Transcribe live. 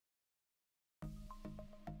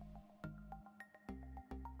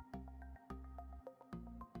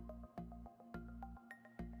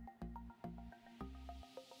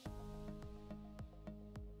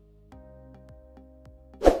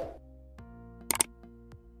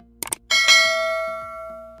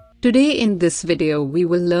Today in this video we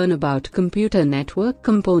will learn about computer network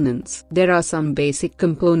components. There are some basic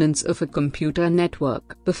components of a computer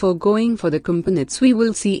network. Before going for the components, we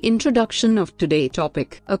will see introduction of today's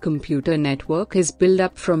topic. A computer network is built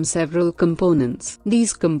up from several components.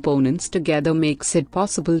 These components together makes it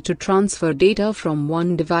possible to transfer data from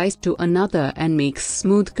one device to another and makes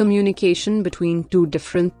smooth communication between two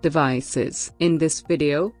different devices. In this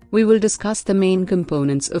video, we will discuss the main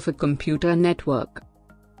components of a computer network.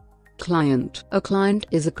 Client. A client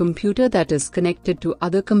is a computer that is connected to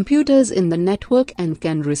other computers in the network and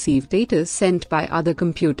can receive data sent by other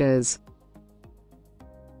computers.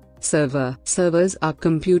 Server. Servers are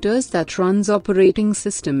computers that runs operating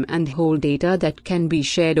system and hold data that can be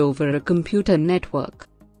shared over a computer network.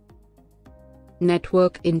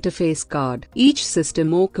 Network interface card. Each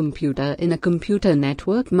system or computer in a computer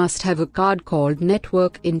network must have a card called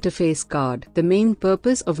network interface card. The main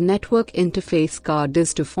purpose of network interface card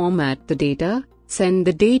is to format the data, send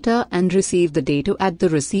the data and receive the data at the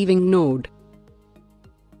receiving node.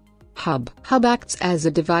 Hub. Hub acts as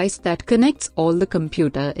a device that connects all the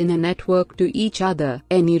computer in a network to each other.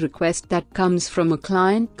 Any request that comes from a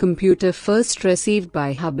client computer first received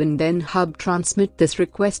by hub and then hub transmit this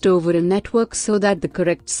request over a network so that the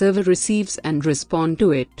correct server receives and respond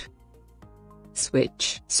to it.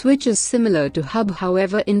 Switch. Switch is similar to hub,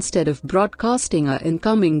 however instead of broadcasting a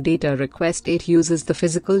incoming data request, it uses the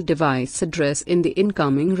physical device address in the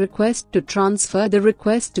incoming request to transfer the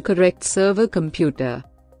request to correct server computer.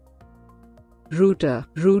 Router.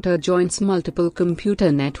 Router joins multiple computer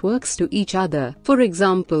networks to each other. For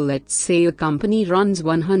example, let's say a company runs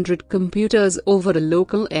 100 computers over a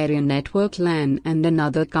local area network LAN and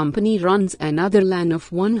another company runs another LAN of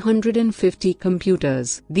 150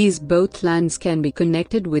 computers. These both LANs can be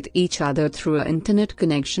connected with each other through an internet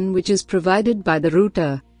connection which is provided by the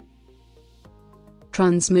router.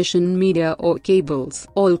 Transmission media or cables.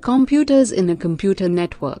 All computers in a computer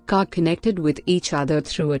network are connected with each other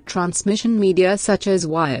through a transmission media such as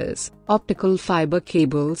wires, optical fiber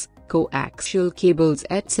cables, coaxial cables,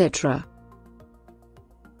 etc.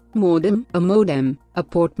 Modem. A modem, a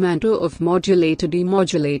portmanteau of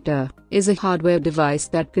modulator-demodulator, is a hardware device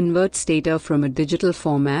that converts data from a digital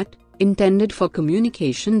format, intended for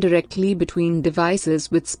communication directly between devices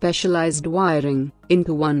with specialized wiring,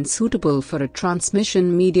 into one suitable for a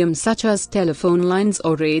transmission medium such as telephone lines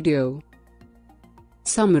or radio.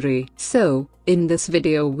 Summary. So, in this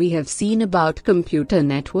video we have seen about computer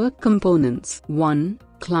network components. 1.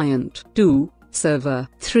 Client. 2. Server.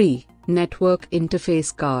 3. Network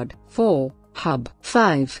interface card. 4. Hub.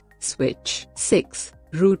 5. Switch. 6.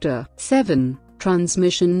 Router. 7.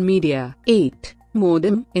 Transmission media. 8.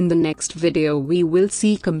 Modem. In the next video we will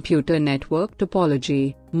see computer network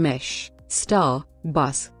topology, mesh, star,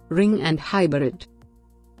 bus, ring and hybrid.